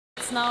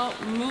let's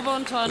now move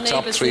on to our The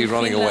neighbors top three in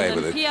running Finland away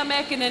with and it. Pia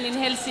Mäkinen in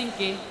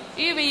Helsinki.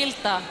 Hyvää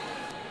iltaa.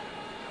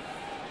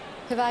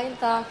 Hyvää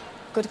iltaa.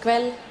 Good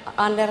kväll,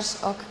 Anders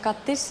och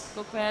Kattis.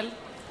 God kväll.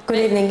 Good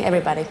evening,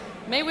 everybody.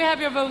 May we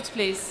have your votes,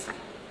 please?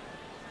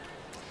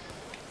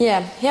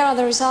 Yeah, here are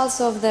the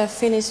results of the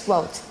Finnish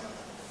vote.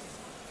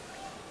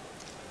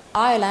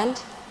 Ireland,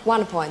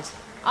 1 point.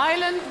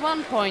 Ireland,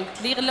 1 point.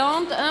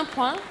 L'Irlande, 1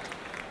 point.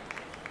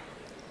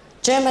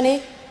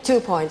 Germany, 2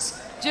 points.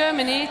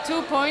 Germany,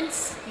 2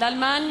 points.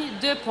 L'Allemagne,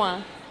 2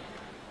 points.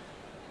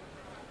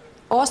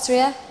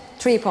 Austria,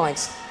 3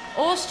 points.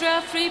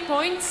 Austria, 3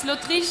 points.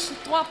 L'Autriche,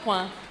 3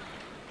 points.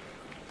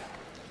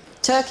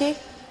 Turkey,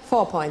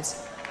 4 points.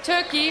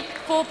 Turkey,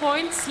 4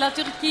 points. La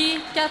Turquie,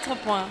 4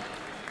 points.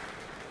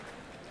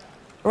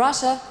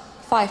 Russia,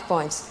 5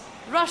 points.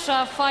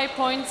 Russia, 5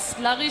 points.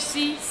 La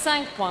Russie,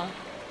 5 points.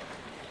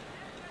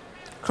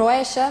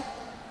 Croatia,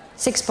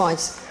 6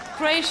 points.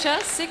 Croatia,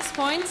 6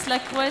 points. La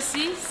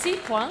Croatie, 6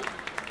 points.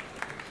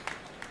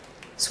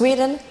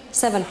 Sweden,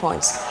 7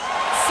 points.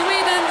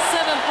 Sweden,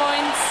 7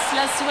 points.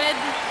 La Suède,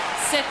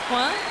 7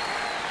 points.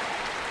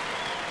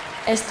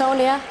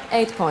 Estonia,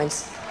 8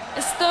 points.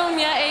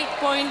 Estonia, 8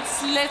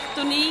 points.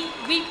 Lettonie,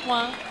 8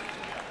 points.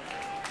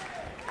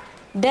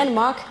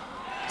 Denmark,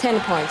 10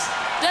 points.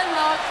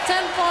 Denmark,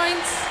 10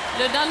 points.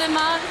 Le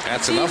Danemark,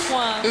 That's 10 enough.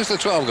 points. Who's the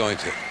 12 going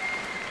to?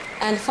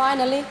 And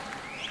finally,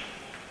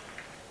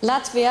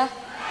 Latvia,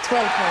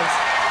 12 points.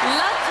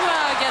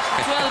 Latvia gets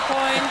 12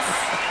 points.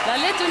 La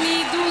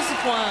Lettonie, 12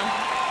 points.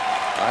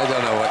 I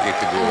don't know what you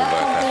could do And that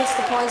about that. completes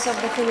the points of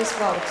the Finnish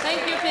vote.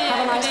 Thank you, Pia.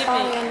 Have a nice Good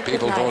party evening. and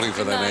People good night. voting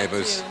for their Good night to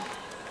neighbours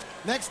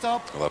you. Next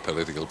up, or their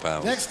political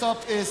pals. next up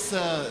is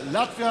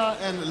Latvia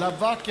and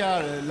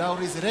Lavakar,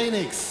 Lauris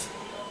Reiniks.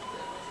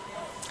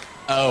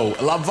 Oh,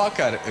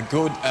 Labvakar,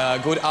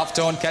 good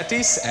afternoon,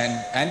 Katis and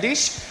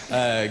Andish.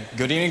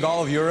 Good evening,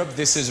 all of Europe.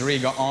 This is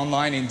Riga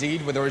Online,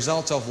 indeed, with the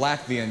results of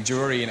Latvian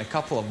jury in a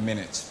couple of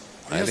minutes.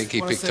 I think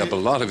he picked up a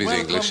lot of his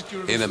Welcome English to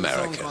Eurovision in Song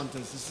America.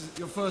 Contest. This is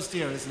your first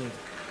year, isn't it?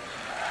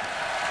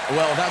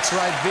 Well, that's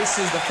right. This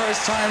is the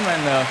first time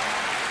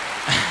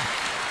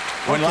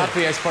when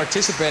Latvia is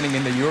participating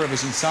in the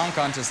Eurovision Song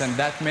Contest, and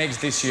that makes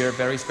this year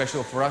very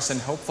special for us and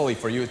hopefully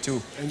for you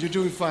too. And you're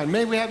doing fine.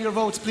 May we have your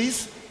votes,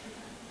 please?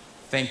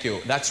 Thank you.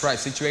 That's right.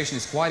 Situation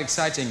is quite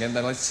exciting, and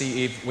then let's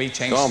see if we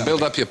change Go on, something.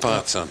 build up your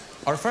part, son.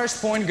 Our first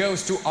point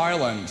goes to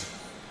Ireland.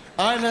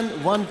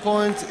 Ireland, 1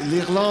 point.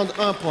 L'Irlande,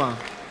 1 point.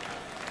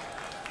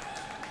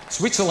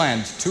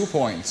 Switzerland, 2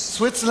 points.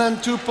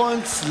 Switzerland, 2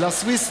 points. La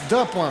Suisse,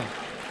 2 points.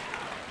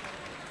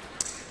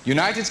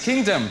 United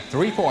Kingdom,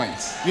 3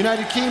 points.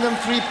 United Kingdom,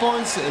 3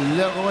 points.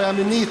 Le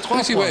Royaume-Uni, 3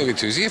 Who's he points. waving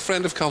to? Is he a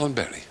friend of Colin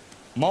Berry?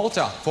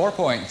 Malta, 4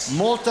 points.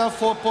 Malta,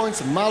 4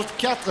 points. Malte,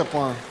 4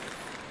 points.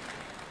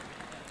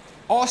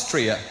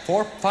 Austria,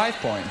 5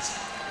 points.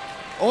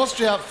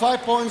 Austria,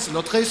 5 points.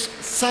 L'Autriche,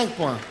 5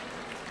 points.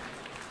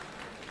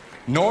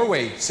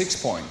 Norway, 6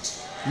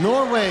 points.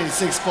 Norway,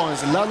 6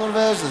 points. La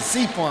Norvège,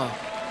 6 points.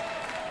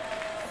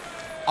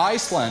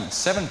 Iceland,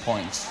 7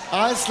 points.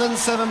 Iceland,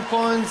 7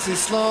 points.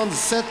 Iceland,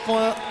 7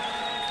 points.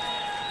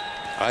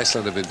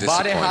 Iceland have been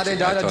disappointing. I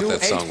thought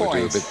that song would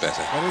do a bit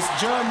better. That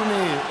is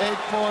Germany, 8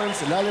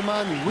 points.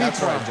 L'Allemagne, 8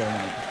 That's right, points.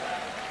 Germany.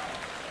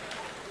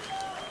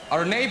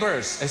 Our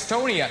neighbors,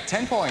 Estonia,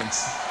 10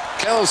 points.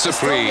 Quelle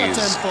Estonia,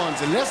 surprise! 10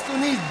 points.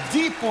 L'Estonie,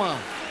 10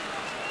 points.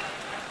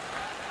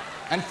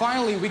 And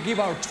finally, we give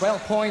our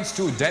 12 points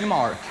to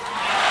Denmark.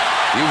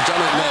 You've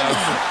done it now.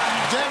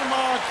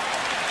 Denmark,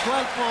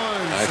 12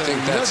 points. I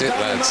think that's it,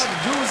 lads.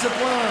 12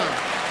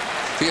 points.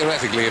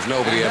 Theoretically, if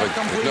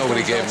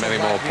nobody gave him any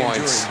more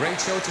points, Great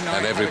show tonight.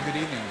 and Have a good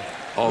evening.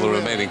 all the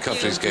remaining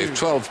countries gave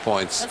 12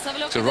 points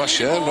to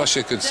Russia.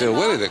 Russia could still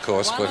win it, of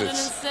course, but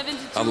it's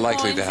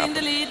unlikely to happen. In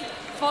the lead,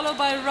 followed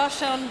by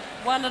Russia on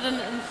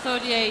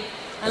 138.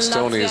 And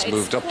Estonia's Latvia.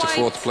 moved It's up to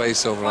 4th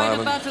place over quite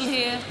Ireland. a battle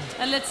here,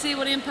 and let's see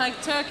what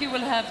impact Turkey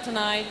will have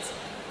tonight.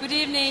 Good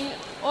evening,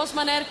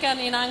 Osman Erkan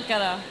in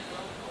Ankara.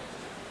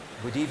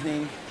 Good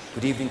evening.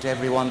 Good evening to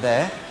everyone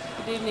there.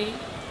 Good evening.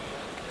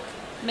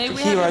 May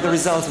we Here have are the your-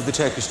 results of the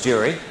Turkish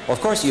jury.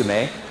 Of course you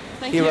may.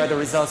 Thank Here you. are the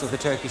results of the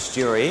Turkish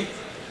jury.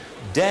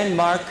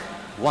 Denmark,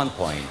 1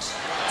 point.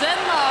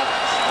 Denmark,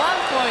 1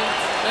 point.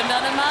 The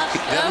Denmark,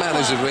 That 1 man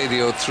is a point.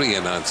 Radio 3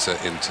 announcer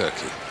in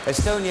Turkey.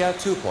 Estonia,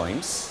 2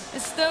 points.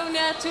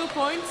 Estonia, 2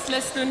 points.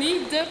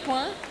 L'Estonie, 2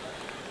 points.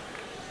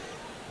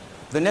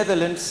 The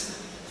Netherlands,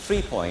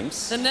 3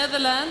 points. The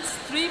Netherlands,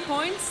 3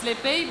 points. Les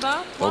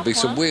Pays-Bas, 3 There'll be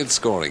some points. weird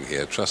scoring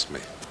here, trust me.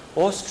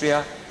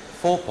 Austria,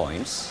 4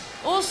 points.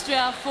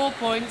 Austria, 4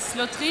 points.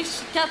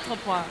 L'Autriche, 4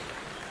 points.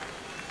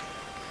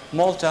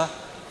 Malta,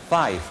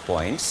 5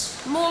 points.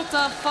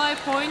 Malta, 5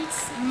 points.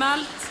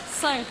 Malte,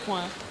 5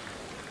 points.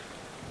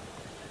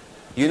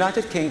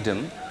 United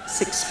Kingdom,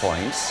 6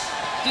 points.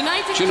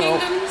 United Do you know,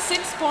 Kingdom,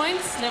 6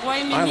 points. Le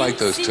Royaume-Uni, I like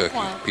those 6 Turkey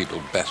points.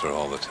 people better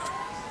all the time.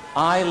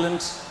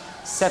 Ireland,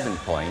 7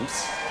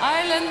 points.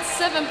 Ireland,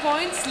 7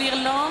 points.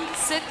 L'Irlande,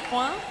 7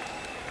 points.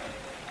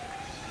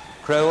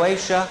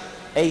 Croatia,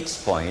 8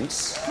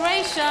 points.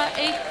 Croatia,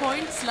 8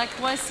 points. La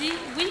Croatie,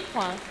 8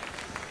 points.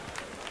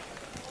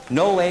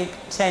 Norway,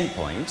 10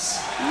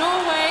 points.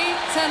 Norway,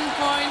 10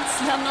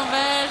 points. La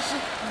Norvège,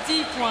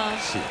 10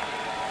 points.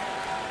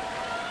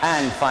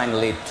 And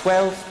finally,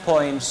 12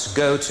 points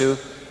go to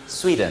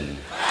Sweden.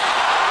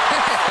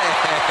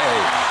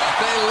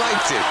 They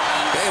liked it.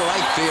 They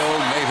liked the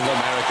old Native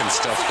American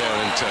stuff there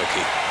in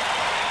Turkey.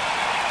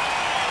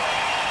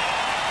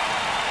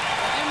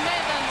 You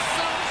made them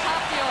so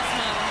happy,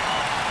 Osman.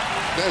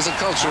 There's a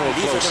cultural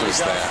These are the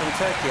closeness results there. from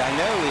Turkey. I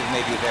know we've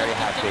made you very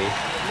happy.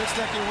 Looks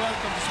like you're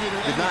welcome to Sweden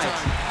Good night.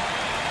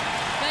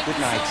 Thank Good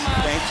you night. so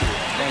much. Thank you.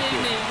 Thank Good you.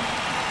 evening.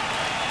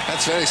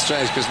 That's very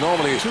strange because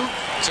normally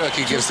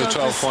Turkey gives the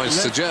 12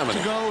 points to Germany.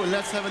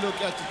 Let's have a look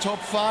at the top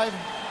 5.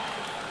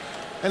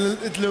 And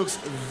it looks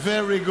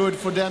very good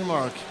for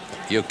Denmark.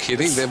 You're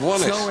kidding? They've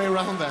won it. No way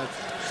around that.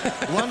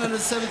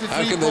 173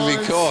 How can points, they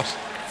be caught?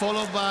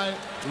 followed by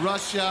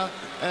Russia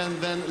and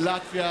then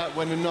Latvia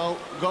when we now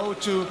go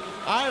to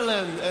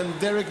Ireland and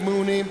Derek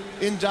Mooney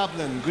in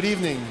Dublin. Good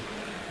evening.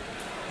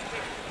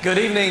 Good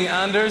evening,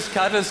 Anders,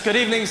 Kattis. Good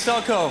evening,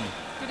 Stockholm.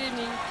 Good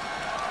evening.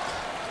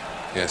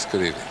 Yes,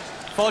 good evening.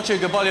 Fáilte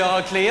go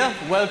baileá clia.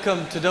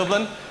 Welcome to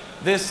Dublin.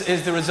 This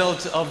is the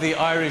result of the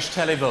Irish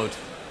televote.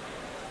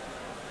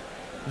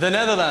 The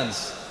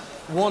Netherlands,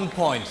 1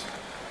 point.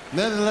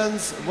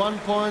 Netherlands 1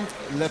 point,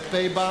 les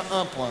Pays-Bas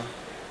 1 point.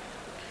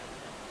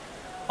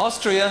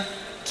 Austria,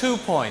 2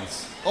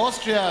 points.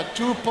 Austria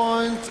 2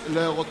 points,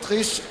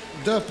 l'Autriche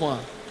 2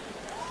 points.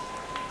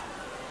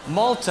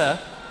 Malta,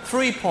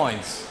 3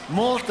 points.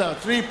 Malta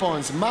 3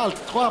 points, Malte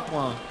 3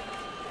 points.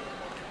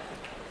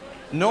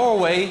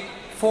 Norway,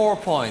 4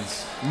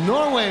 points.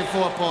 Norway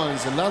 4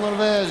 points, la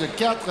Norvège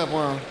 4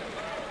 points.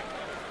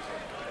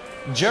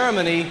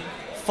 Germany,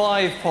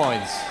 5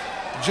 points.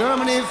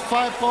 Germany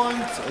 5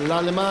 points,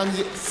 l'Allemagne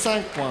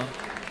 5 points.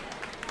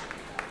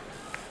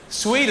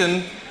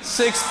 Sweden,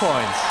 6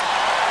 points.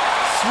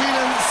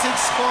 Sweden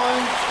 6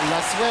 points,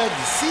 la Suède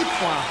 6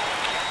 points.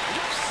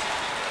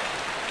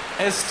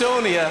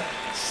 Estonia,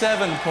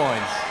 7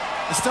 points.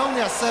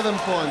 Estonia 7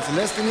 points,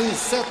 l'Estonie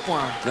 7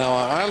 points. Now,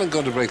 are Ireland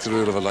going to break the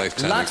rule of a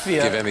lifetime and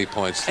Latvia, give any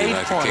points to the 8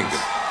 United points. Kingdom?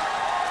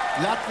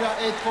 Latvia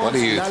 8 points, What do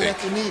you la think?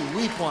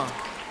 Lettonie 8 points.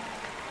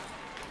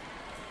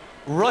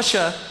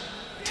 Russia,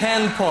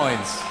 10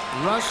 points.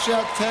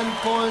 Russia 10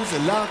 points,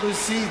 la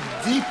Russie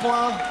 10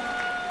 points.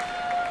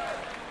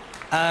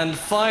 And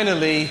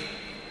finally,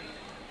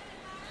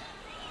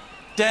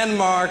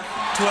 Denmark,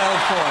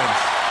 12 points.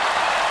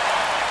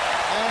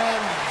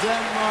 And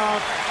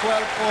Denmark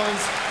 12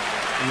 points,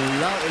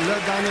 le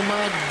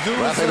Danemark 12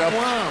 Wrap it up.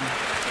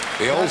 points.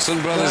 The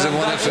Olsen brothers have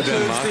won it That for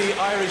concludes Denmark.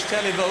 the Irish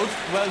televote.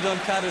 Well done,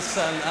 Kattis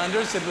and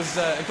Anders. It was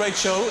a great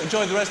show.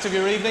 Enjoy the rest of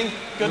your evening.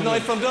 Good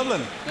night from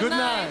Dublin. Good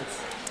night.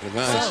 Good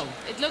night. So,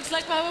 it looks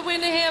like we have a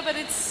winner here, but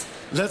it's...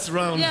 Let's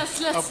round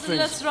Yes, up things.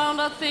 let's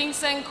round up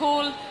things and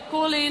call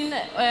in,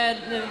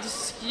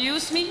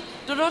 excuse me,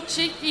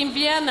 Dorocic in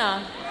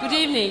Vienna. Good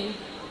evening.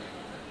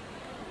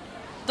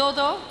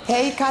 Dodo?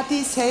 Hey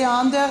Kattis, hey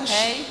Anders.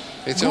 Hey.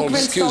 It's all,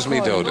 excuse me,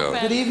 Stockholm. Dodo.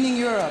 Good evening,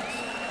 Europe.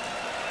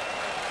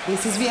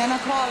 This is Vienna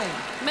calling.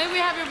 May we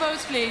have your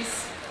votes,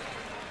 please?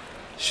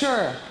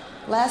 Sure.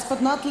 Last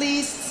but not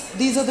least,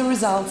 these are the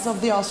results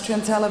of the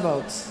Austrian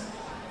televote.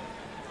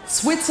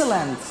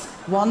 Switzerland,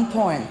 1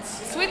 point.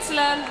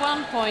 Switzerland,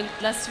 1 point.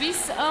 La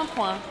Suisse, 1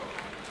 point.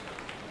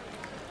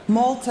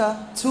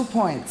 Malta, 2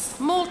 points.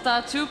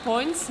 Malta, 2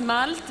 points.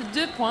 Malte,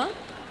 2 points.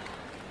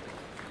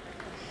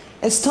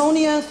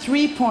 Estonia,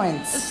 3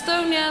 points.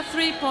 Estonia,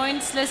 3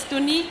 points.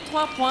 L'Estonie,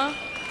 3 points.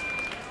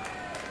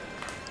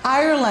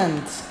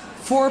 Ireland,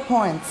 4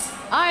 points.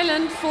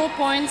 Ireland, 4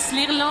 points.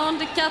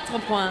 L'Irlande, 4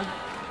 points.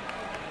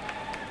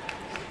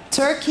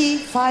 Turkey,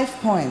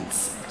 5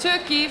 points.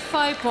 Turkey,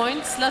 5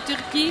 points. La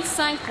Turquie,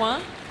 5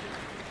 points.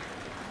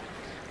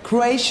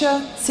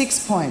 Croatia,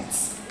 6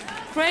 points.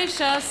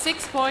 Croatia,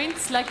 6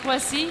 points. La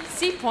Croatie,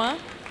 6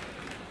 points.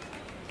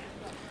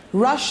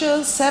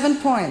 Russia, 7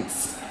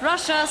 points.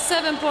 Russia,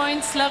 7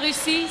 points. La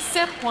Russie,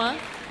 7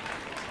 points.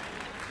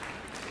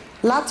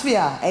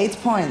 Latvia, 8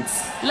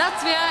 points.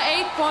 Latvia,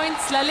 8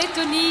 points. La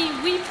Lettonie,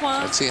 8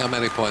 points. Let's see how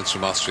many points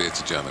from Austria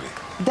to Germany.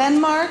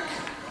 Denmark,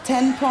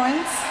 10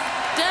 points.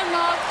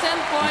 Denmark, 10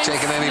 points.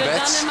 taking any Le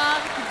bets?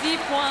 Danemark, 10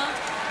 points.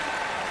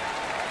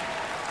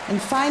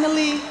 And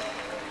finally,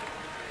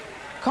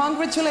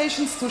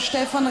 congratulations to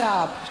Stefan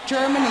Raab,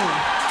 Germany.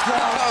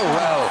 12 Oh,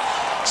 well,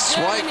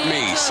 swipe Germany,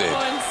 me, 12 Sid.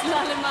 points.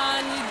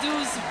 L'Allemagne,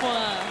 12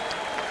 points.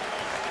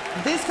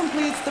 This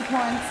completes the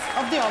points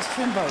of the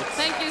Austrian vote.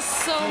 Thank you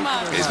so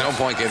much. There's no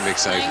point getting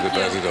excited Thank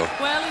about you. it,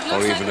 Well, it or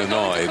looks even like we're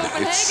annoyed. going to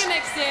Copenhagen It's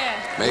next year.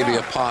 maybe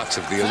a part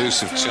of the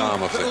elusive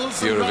charm of the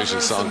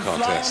Eurovision Song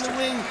Contest.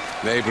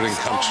 Neighbouring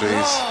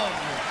countries,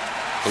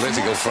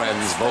 political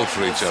friends vote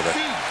for each other,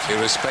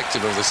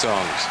 irrespective of the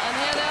songs. And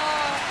here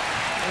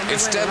they are.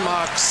 It's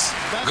Denmark's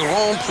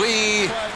Grand Prix